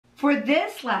For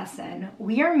this lesson,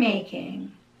 we are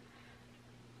making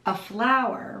a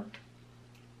flower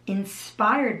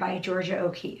inspired by Georgia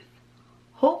O'Keeffe.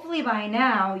 Hopefully by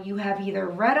now you have either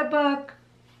read a book,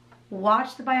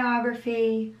 watched the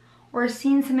biography, or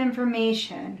seen some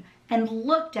information and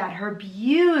looked at her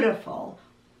beautiful,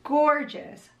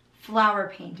 gorgeous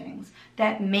flower paintings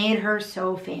that made her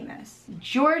so famous.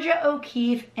 Georgia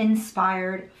O'Keeffe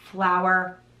inspired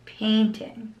flower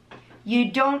painting. You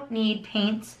don't need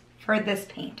paints for this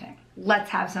painting.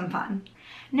 Let's have some fun.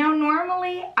 Now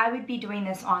normally I would be doing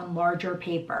this on larger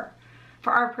paper.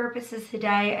 For our purposes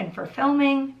today and for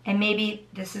filming, and maybe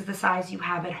this is the size you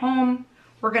have at home,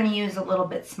 we're gonna use a little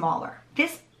bit smaller.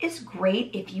 This is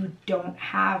great if you don't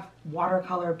have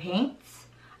watercolor paints.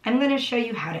 I'm gonna show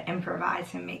you how to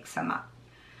improvise and make some up.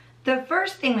 The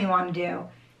first thing we wanna do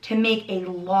to make a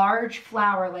large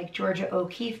flower like Georgia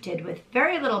O'Keeffe did with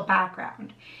very little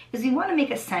background is we wanna make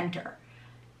a center.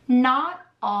 Not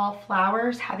all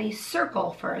flowers have a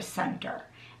circle for a center,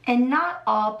 and not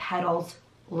all petals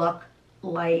look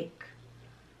like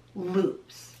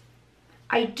loops.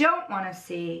 I don't want to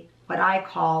see what I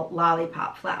call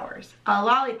lollipop flowers. A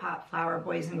lollipop flower,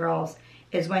 boys and girls,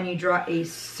 is when you draw a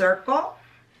circle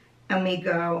and we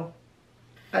go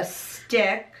a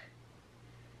stick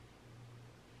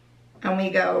and we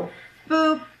go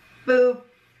boop, boop,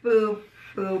 boop,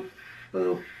 boop,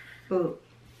 boop, boop.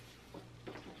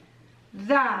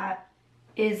 That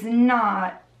is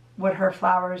not what her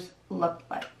flowers look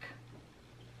like.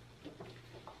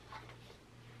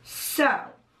 So,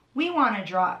 we want to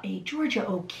draw a Georgia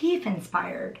O'Keeffe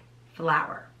inspired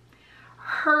flower.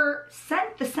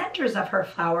 The centers of her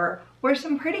flower were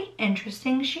some pretty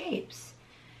interesting shapes.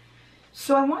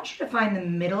 So I want you to find the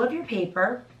middle of your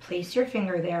paper, place your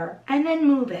finger there, and then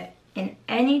move it in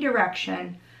any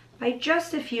direction by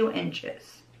just a few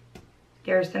inches.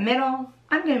 There's the middle.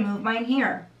 I'm going to move mine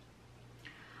here.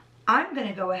 I'm going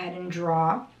to go ahead and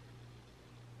draw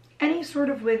any sort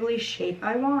of wiggly shape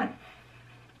I want.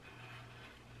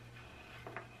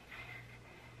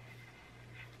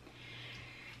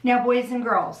 Now, boys and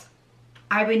girls,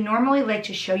 I would normally like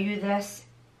to show you this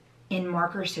in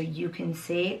marker so you can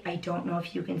see. I don't know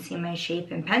if you can see my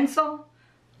shape in pencil,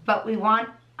 but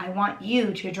I want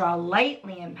you to draw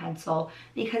lightly in pencil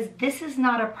because this is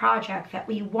not a project that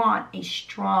we want a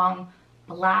strong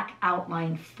black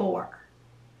outline for.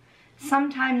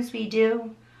 Sometimes we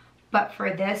do, but for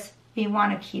this, we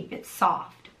want to keep it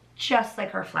soft, just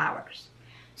like her flowers.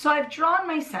 So I've drawn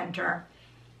my center.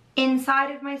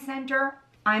 Inside of my center,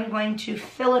 I'm going to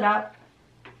fill it up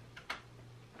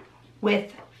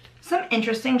with some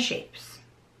interesting shapes.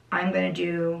 I'm going to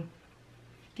do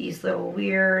these little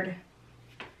weird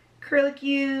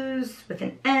curlicues with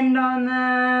an end on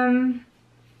them.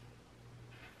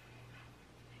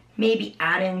 Maybe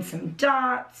add in some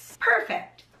dots.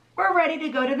 Perfect. We're ready to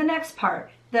go to the next part,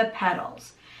 the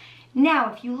petals.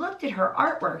 Now, if you looked at her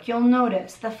artwork, you'll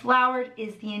notice the flower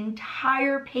is the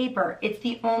entire paper. It's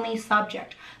the only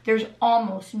subject. There's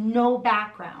almost no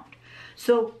background.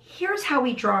 So here's how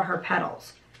we draw her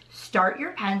petals. Start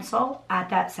your pencil at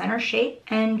that center shape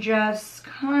and just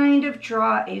kind of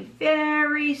draw a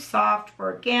very soft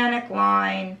organic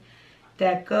line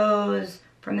that goes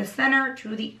from the center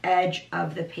to the edge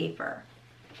of the paper.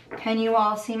 Can you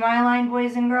all see my line,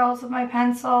 boys and girls, with my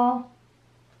pencil?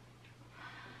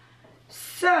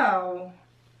 So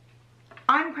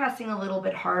I'm pressing a little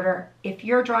bit harder. If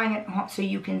you're drawing at home, so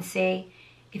you can see,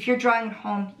 if you're drawing at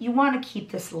home, you want to keep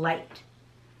this light.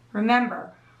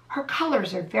 Remember, her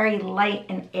colors are very light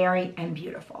and airy and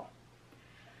beautiful.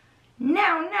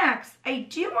 Now next, I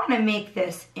do want to make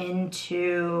this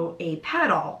into a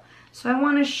petal. So I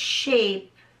want to shape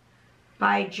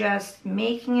by just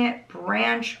making it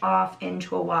branch off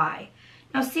into a Y.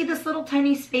 Now see this little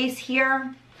tiny space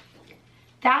here?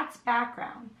 That's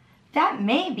background. That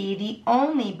may be the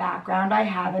only background I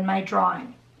have in my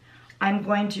drawing. I'm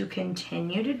going to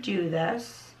continue to do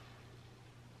this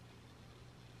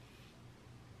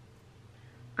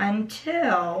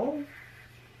until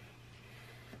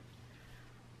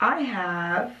I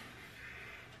have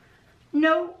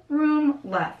no room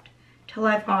left, till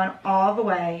I've gone all the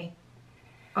way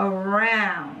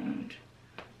around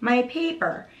my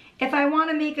paper. If I want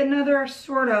to make another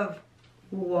sort of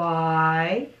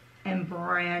Y and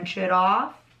branch it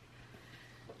off,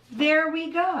 there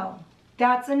we go.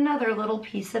 That's another little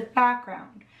piece of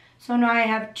background. So now I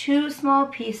have two small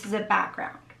pieces of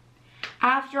background.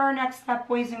 After our next step,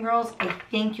 boys and girls, I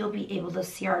think you'll be able to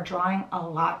see our drawing a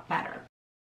lot better.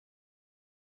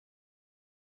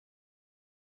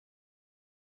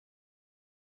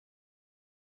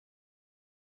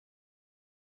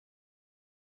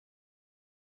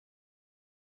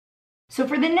 So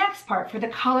for the next part, for the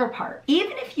color part,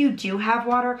 even if you do have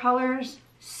watercolors,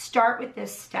 start with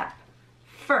this step.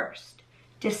 First,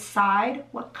 decide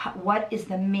what is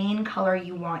the main color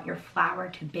you want your flower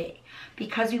to be,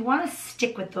 because we want to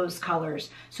stick with those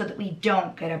colors so that we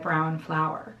don't get a brown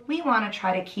flower. We want to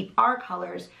try to keep our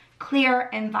colors clear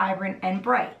and vibrant and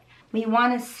bright. We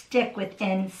want to stick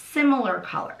within similar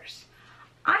colors.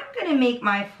 I'm going to make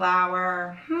my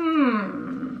flower,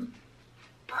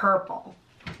 purple.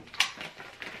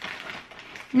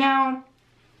 Now,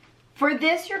 for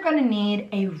this, you're going to need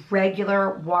a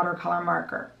regular watercolor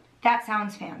marker. That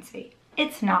sounds fancy.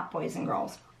 It's not, boys and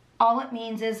girls. All it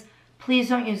means is, please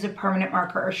don't use a permanent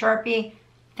marker or Sharpie,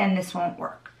 then this won't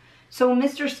work. So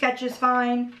Mr. Sketch is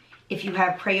fine. If you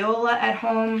have Crayola at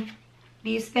home,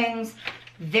 these things,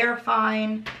 they're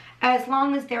fine. As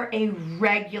long as they're a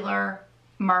regular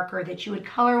marker that you would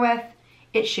color with,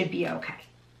 it should be okay.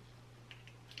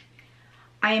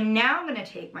 I am now going to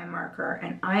take my marker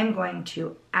and I'm going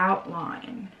to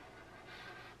outline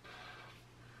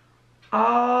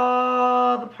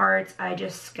all the parts I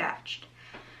just sketched.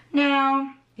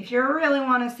 Now, if you really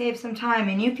want to save some time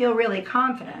and you feel really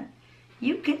confident,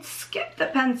 you can skip the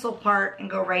pencil part and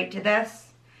go right to this.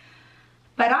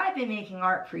 But I've been making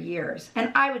art for years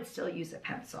and I would still use a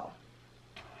pencil.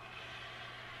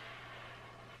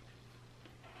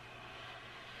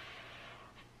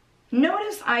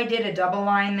 Notice I did a double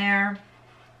line there.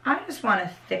 I just want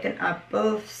to thicken up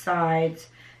both sides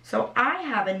so I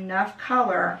have enough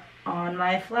color on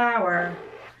my flower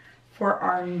for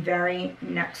our very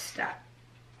next step.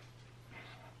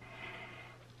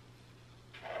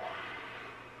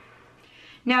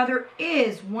 Now there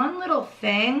is one little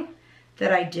thing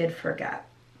that I did forget,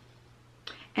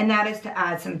 and that is to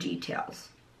add some details.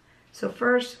 So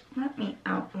first, let me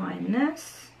outline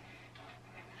this.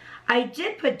 I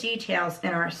did put details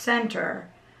in our center,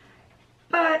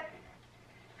 but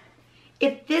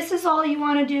if this is all you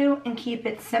want to do and keep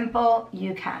it simple,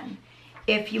 you can.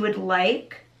 If you would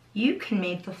like, you can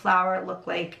make the flower look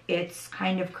like it's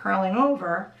kind of curling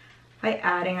over by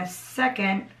adding a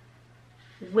second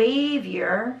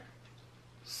wavier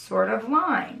sort of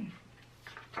line,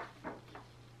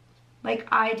 like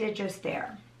I did just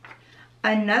there.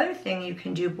 Another thing you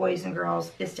can do, boys and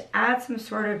girls, is to add some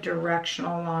sort of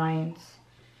directional lines.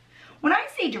 When I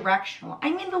say directional,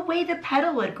 I mean the way the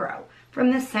petal would grow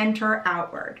from the center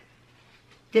outward.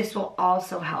 This will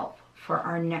also help for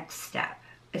our next step,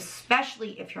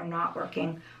 especially if you're not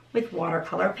working with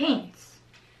watercolor paints.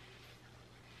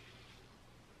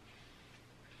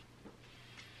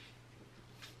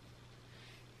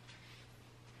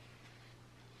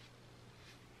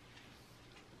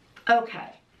 Okay.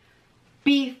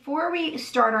 Before we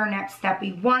start our next step,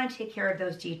 we want to take care of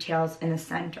those details in the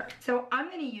center. So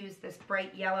I'm going to use this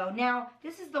bright yellow. Now,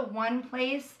 this is the one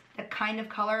place the kind of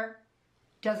color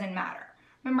doesn't matter.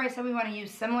 Remember I said we want to use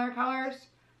similar colors?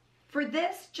 For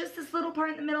this, just this little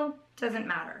part in the middle doesn't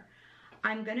matter.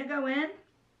 I'm going to go in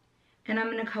and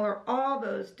I'm going to color all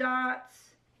those dots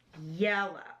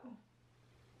yellow.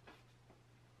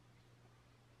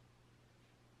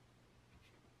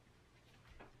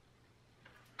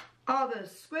 All those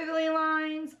squiggly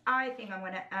lines, I think I'm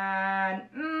going to add,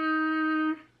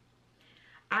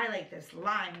 I like this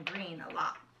lime green a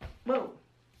lot. Whoa.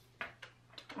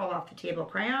 All off the table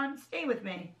crayon. Stay with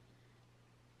me.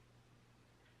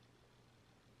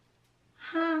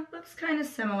 Looks kind of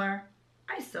similar.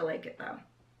 I still like it though.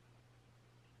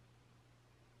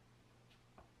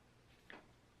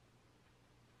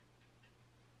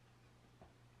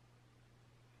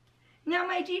 Now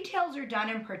my details are done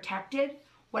and protected.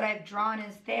 What I've drawn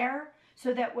is there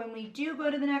so that when we do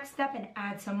go to the next step and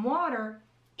add some water,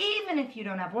 even if you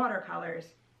don't have watercolors,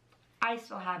 I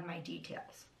still have my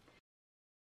details.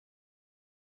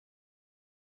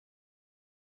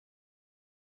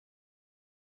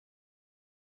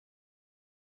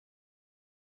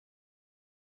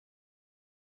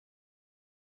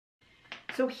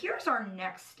 So here's our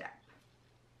next step.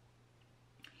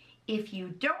 If you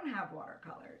don't have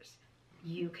watercolors,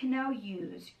 you can now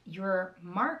use your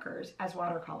markers as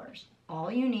watercolors.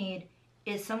 All you need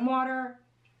is some water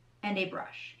and a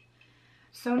brush.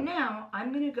 So now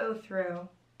I'm going to go through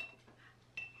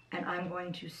and I'm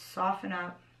going to soften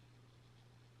up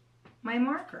my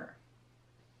marker.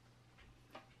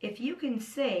 If you can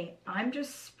see, I'm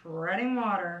just spreading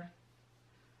water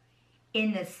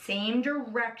in the same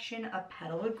direction a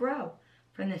petal would grow,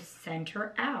 from the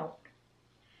center out.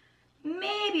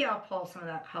 Maybe I'll pull some of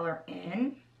that color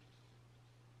in.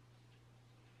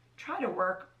 Try to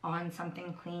work on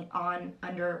something clean,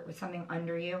 with something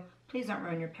under you. Please don't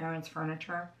ruin your parents'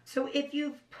 furniture. So if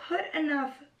you've put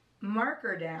enough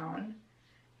marker down,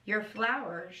 your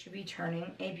flower should be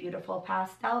turning a beautiful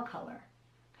pastel color.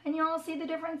 Can you all see the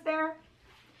difference there?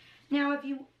 Now, if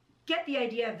you get the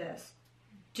idea of this,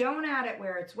 don't add it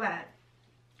where it's wet.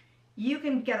 You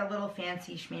can get a little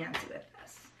fancy schmancy with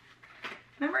this.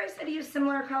 Remember I said use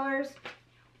similar colors?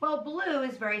 Well, blue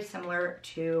is very similar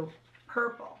to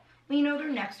purple. We know they're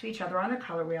next to each other on the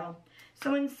color wheel.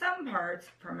 So in some parts,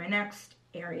 for my next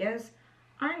areas,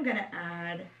 I'm gonna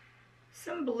add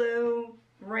some blue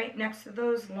right next to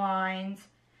those lines.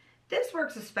 This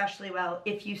works especially well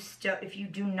if you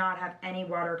do not have any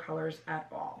watercolors at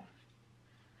all.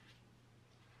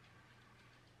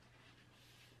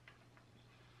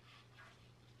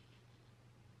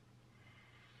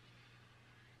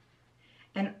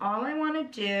 And all I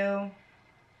want to do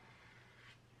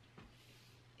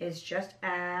is just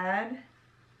add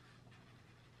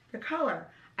the color.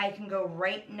 I can go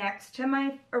right next to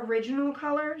my original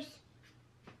colors,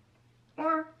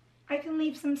 or I can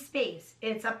leave some space.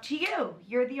 It's up to you.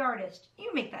 You're the artist.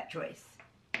 You make that choice.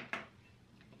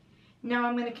 Now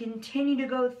I'm going to continue to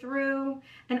go through,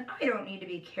 and I don't need to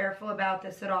be careful about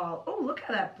this at all. Oh, look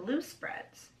how that blue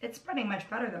spreads. It's spreading much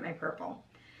better than my purple.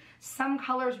 Some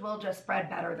colors will just spread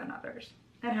better than others.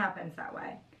 It happens that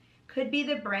way. Could be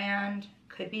the brand,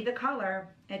 could be the color.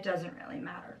 It doesn't really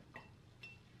matter.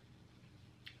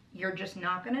 You're just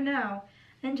not going to know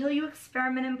until you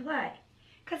experiment and play,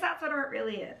 because that's what art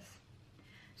really is.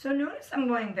 So notice I'm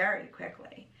going very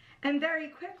quickly, and very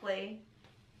quickly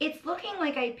it's looking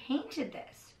like I painted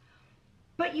this,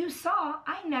 but you saw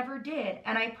I never did,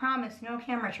 and I promise no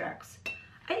camera tricks.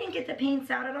 I didn't get the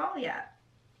paints out at all yet.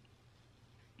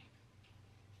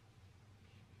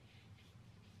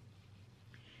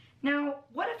 Now,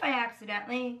 what if I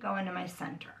accidentally go into my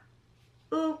center?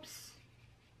 Oops,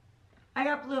 I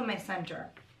got blue in my center.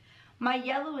 My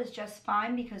yellow is just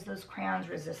fine because those crayons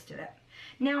resisted it.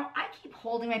 Now, I keep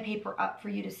holding my paper up for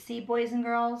you to see, boys and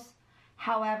girls.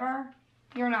 However,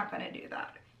 you're not gonna do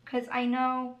that because I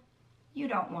know you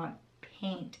don't want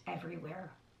paint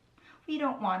everywhere. We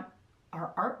don't want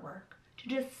our artwork to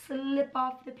just slip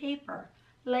off the paper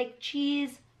like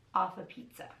cheese off a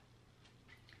pizza.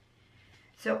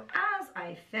 So as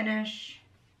I finish,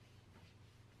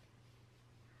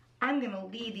 I'm gonna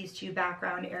leave these two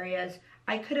background areas.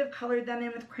 I could have colored them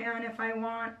in with crayon if I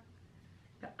want,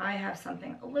 but I have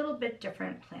something a little bit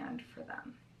different planned for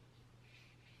them.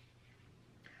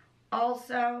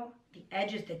 Also, the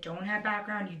edges that don't have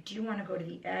background, you do wanna go to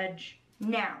the edge.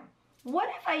 Now, what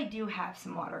if I do have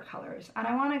some watercolors and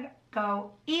I wanna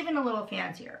go even a little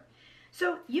fancier?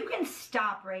 So you can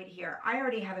stop right here. I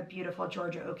already have a beautiful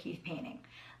Georgia O'Keeffe painting.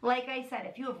 Like I said,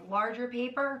 if you have larger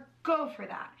paper, go for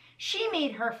that. She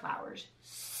made her flowers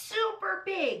super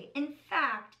big. In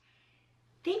fact,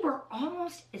 they were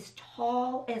almost as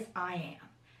tall as I am.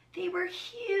 They were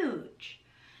huge.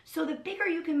 So the bigger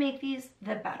you can make these,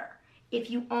 the better. If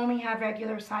you only have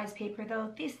regular size paper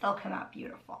though, they still come out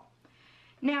beautiful.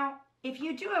 Now, if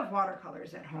you do have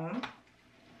watercolors at home,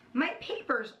 my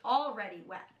paper's already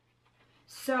wet.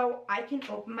 So I can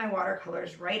open my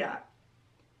watercolors right up.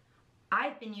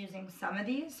 I've been using some of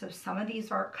these, so some of these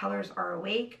colors are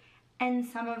awake and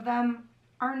some of them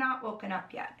are not woken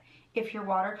up yet. If your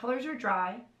watercolors are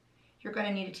dry, you're going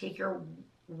to need to take your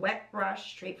wet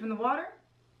brush straight from the water,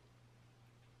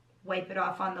 wipe it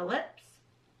off on the lips.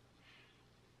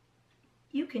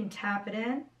 You can tap it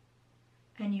in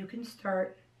and you can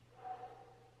start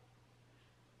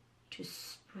to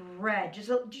spread.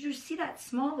 Did you see that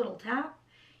small little tap?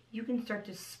 You can start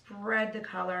to spread the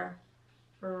color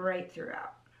right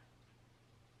throughout.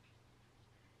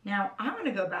 Now I'm going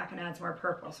to go back and add some more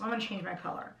purple, so I'm going to change my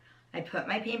color. I put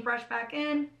my paintbrush back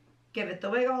in, give it the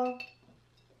wiggle,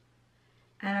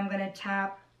 and I'm going to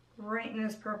tap right in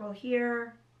this purple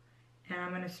here, and I'm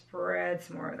going to spread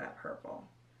some more of that purple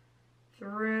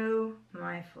through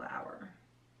my flower.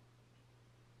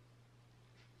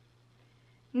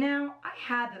 Now I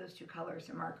had those two colors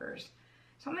and markers,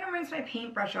 so I'm going to rinse my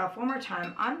paintbrush off one more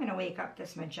time. I'm going to wake up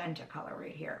this magenta color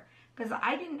right here because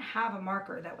I didn't have a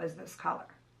marker that was this color.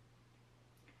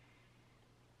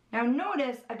 Now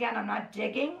notice, again, I'm not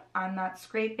digging, I'm not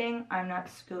scraping, I'm not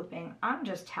scooping. I'm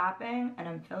just tapping and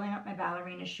I'm filling up my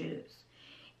ballerina shoes.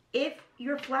 If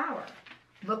your flower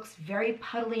looks very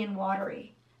puddly and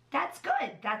watery, that's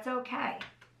good, that's okay.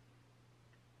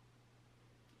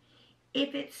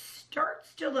 If it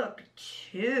starts to look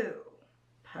too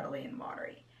puddly and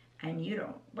watery and you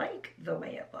don't like the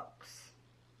way it looks,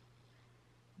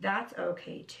 that's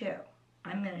okay too.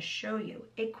 I'm going to show you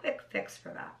a quick fix for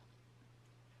that.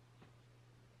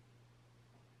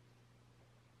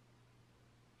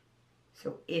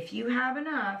 So if you have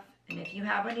enough, and if you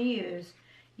have one to use,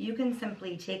 you can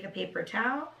simply take a paper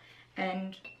towel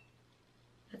and,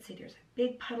 let's see, there's a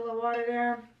big puddle of water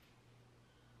there.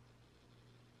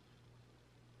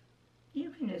 You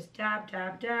can just dab,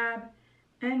 dab, dab,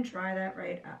 and dry that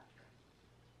right up.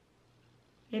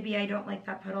 Maybe I don't like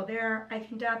that puddle there, I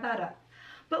can dab that up.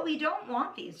 But we don't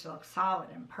want these to look solid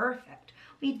and perfect.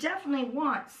 We definitely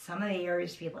want some of the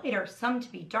areas to be lighter, some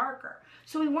to be darker.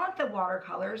 So we want the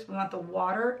watercolors, we want the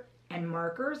water and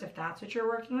markers, if that's what you're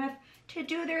working with, to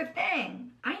do their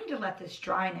thing. I need to let this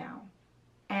dry now.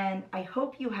 And I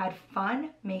hope you had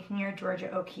fun making your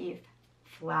Georgia O'Keeffe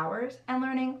flowers and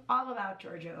learning all about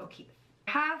Georgia O'Keeffe.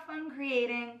 Have fun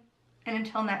creating, and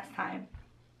until next time,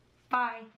 bye.